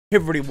Hey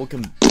everybody,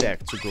 welcome back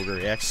to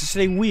GoronGuyReacts.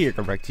 Today we are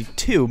reacting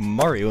to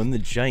Mario and the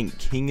Giant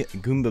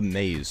Goomba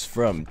Maze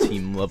from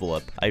Team Level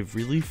Up. I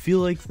really feel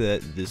like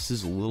that this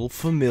is a little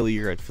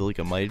familiar. I feel like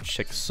I might have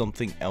checked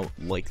something out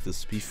like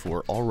this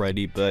before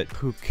already, but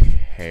who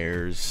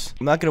cares?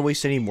 I'm not going to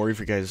waste any more of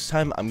your guys'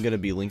 time. I'm going to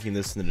be linking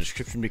this in the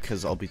description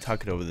because I'll be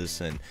talking over this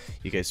and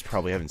you guys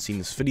probably haven't seen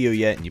this video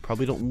yet and you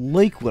probably don't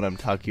like when I'm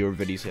talking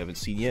over videos you haven't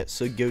seen yet,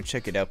 so go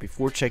check it out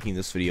before checking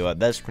this video out.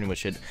 That's pretty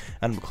much it.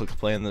 I'm going to click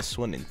play on this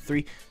one in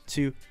 3,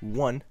 2,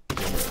 1.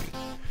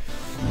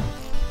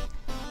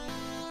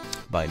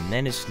 By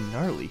Menace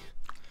Gnarly.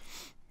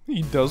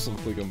 He does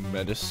look like a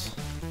menace.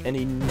 And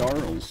he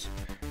gnarls.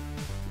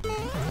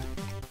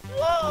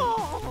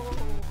 Whoa!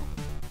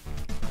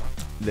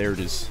 There it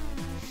is.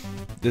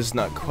 Does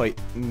not quite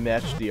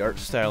match the art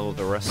style of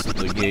the rest of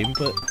the game,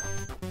 but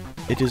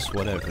it is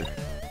whatever.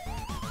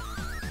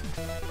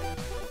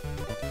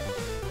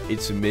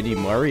 It's a mini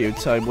Mario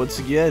time once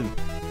again.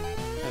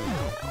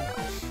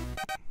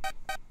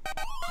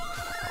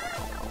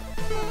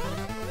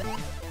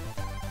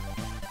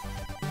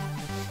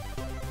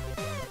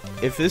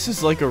 If this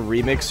is like a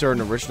remix or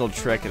an original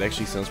track, it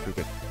actually sounds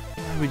pretty good.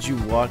 Why would you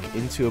walk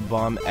into a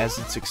bomb as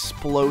it's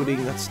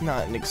exploding? That's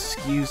not an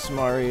excuse,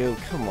 Mario.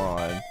 Come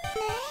on.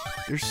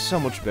 You're so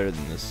much better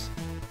than this.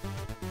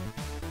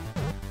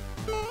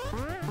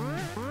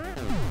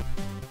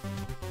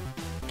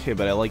 Okay,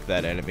 but I like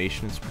that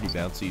animation. It's pretty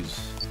bouncy as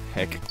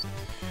heck.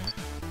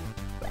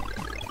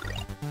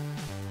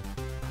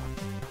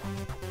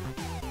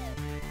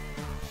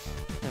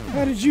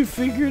 How did you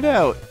figure it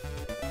out?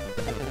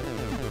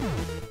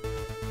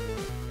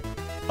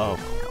 Oh.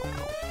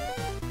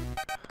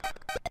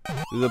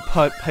 Did the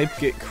pipe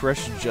get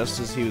crushed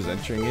just as he was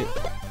entering it?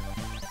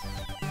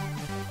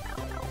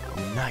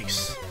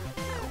 Nice.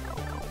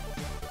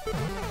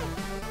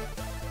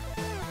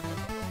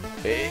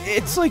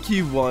 It's like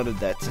he wanted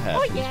that to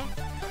happen. Oh, yeah.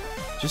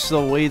 Just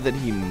the way that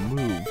he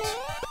moved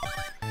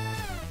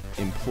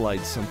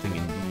implied something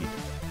indeed.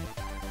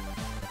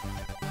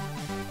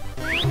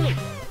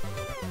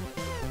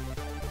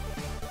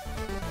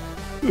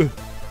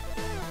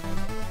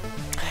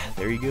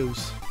 There he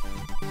goes.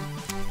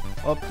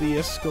 Up the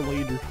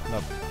escalator.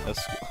 Not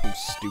I'm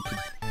stupid.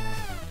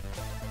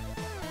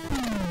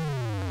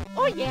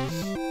 Oh yes.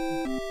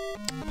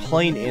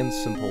 Plain and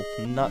simple,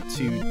 not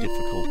too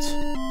difficult.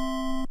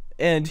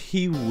 And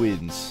he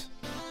wins.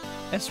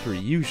 As per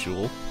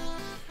usual.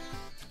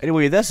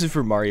 Anyway, that's it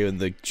for Mario and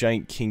the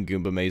Giant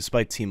Goomba Maze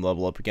by Team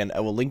Level Up. Again,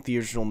 I will link the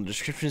original in the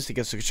description so you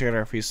guys can check it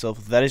out for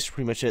yourself. That is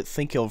pretty much it.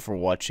 Thank you all for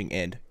watching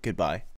and goodbye.